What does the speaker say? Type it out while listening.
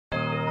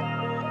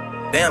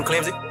Damn,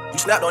 Clemsy, you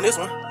snapped on this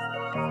one.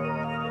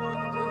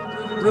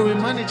 Really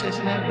money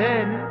chasing that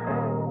bag, man.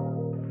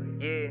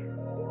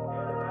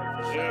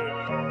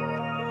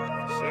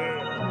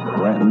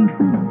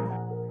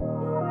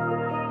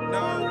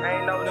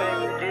 Ain't no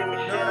nigga give me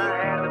shit. I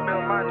had to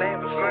build my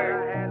name for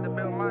sure.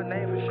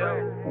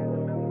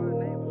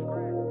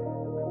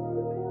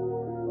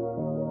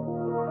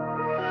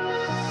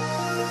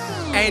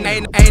 Ain't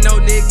no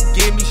nigga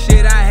give me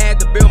shit, I had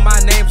to build my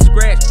name from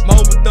scratch.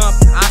 Mobile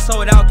thumping, I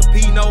sold out the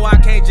P, no I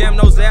can't jam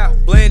no zap.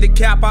 Blended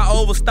cap, I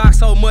overstock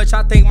so much,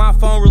 I think my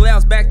phone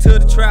relapsed back to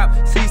the trap.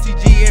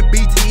 CCG and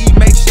BTE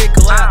make shit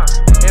collapse.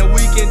 And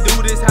we can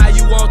do this how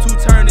you want to,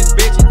 turn this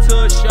bitch into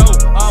a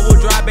show. All-wheel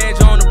drive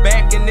badge on the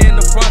back and in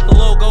the front the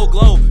logo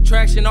glow.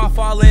 Traction off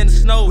all in the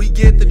snow, we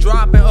get the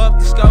drop and up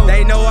the scope.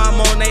 They know I'm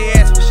on they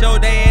ass for sure,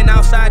 they ain't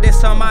outside, that's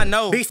something I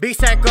know.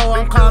 Sacc,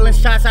 I'm calling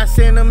shots, I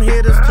send them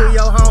hitters to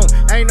your home.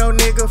 Ain't no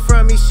nigga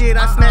from me shit,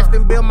 I snatched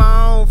and built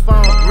my own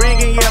phone.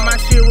 Ringing, yeah, my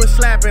shit was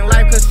slapping.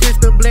 Life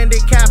consists of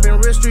blended capping.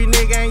 Real street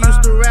nigga ain't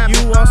used to rap.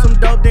 You want some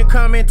dope, then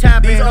come and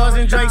tap it. These O's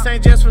and Drakes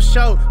ain't just for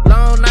show.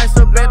 Long nights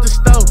up at the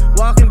stove,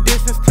 walking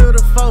distance to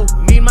the foe.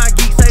 Me and my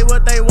geeks say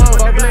what they want.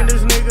 Four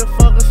blenders, nigga,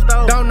 fuck a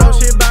stove. Don't know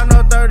shit about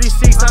no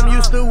 36, I'm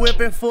used to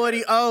whipping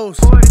 40 O's.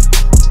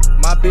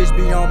 My bitch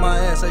be on my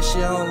ass, say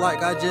shit I don't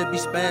like, I just be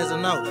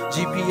spazzing out.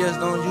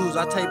 GPS don't use,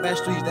 I take back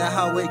streets, that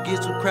highway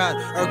gets too crowded.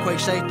 Earthquake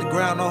shake the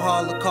ground, no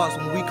Holocaust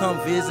when we come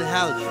visit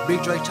houses.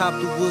 Big Drake chop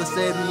the wood,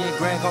 70 and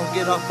grand gon'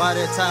 get off by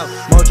that towel.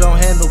 Mojo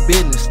handle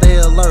business, stay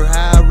alert,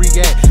 how I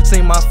react.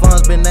 See my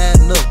funds been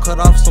adding up,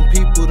 cut off some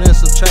people then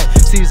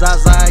subtract. See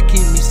Zaza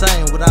keep me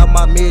sane, without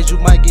my mids you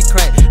might get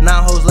cracked. 9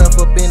 hoes left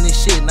up in this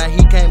shit, now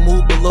he can't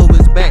move below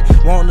his back.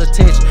 Want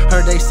attention,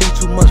 heard they see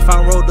too much,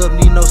 found rolled up,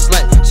 need no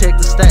slack. Check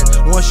the stats,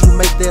 once you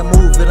make that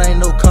move, it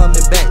ain't no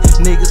coming back.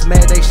 Niggas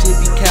mad, they shit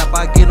be cap.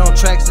 I get on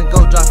tracks and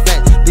go drop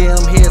fat.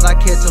 Damn heads, I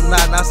catch them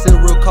not. I sit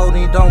real cold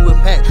and done with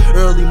pack.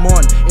 Early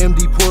morning,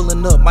 MD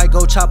pulling up, might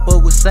go chop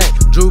up with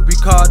Sacc. Droopy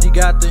card, he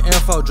got the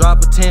info.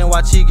 Drop a 10,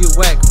 watch he get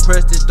whacked.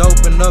 Compress this dope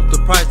and up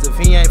the price. If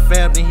he ain't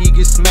fam, then he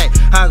get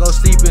smacked. I go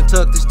sleep and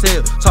tuck his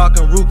tail.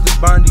 Talking ruthless,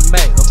 Bernie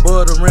Mac.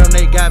 Above the rim,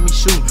 they got me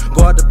shooting.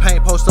 Guard the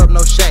paint, post up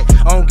no shack.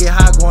 I don't get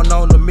high going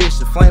on the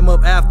mission. Flame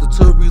up after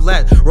to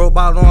relax.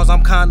 Robot arms,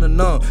 I'm kinda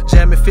numb.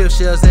 Jamming fifth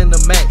shells in the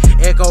Mac.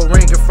 Echo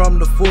ringing from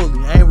the fully.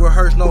 Ain't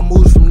rehearsed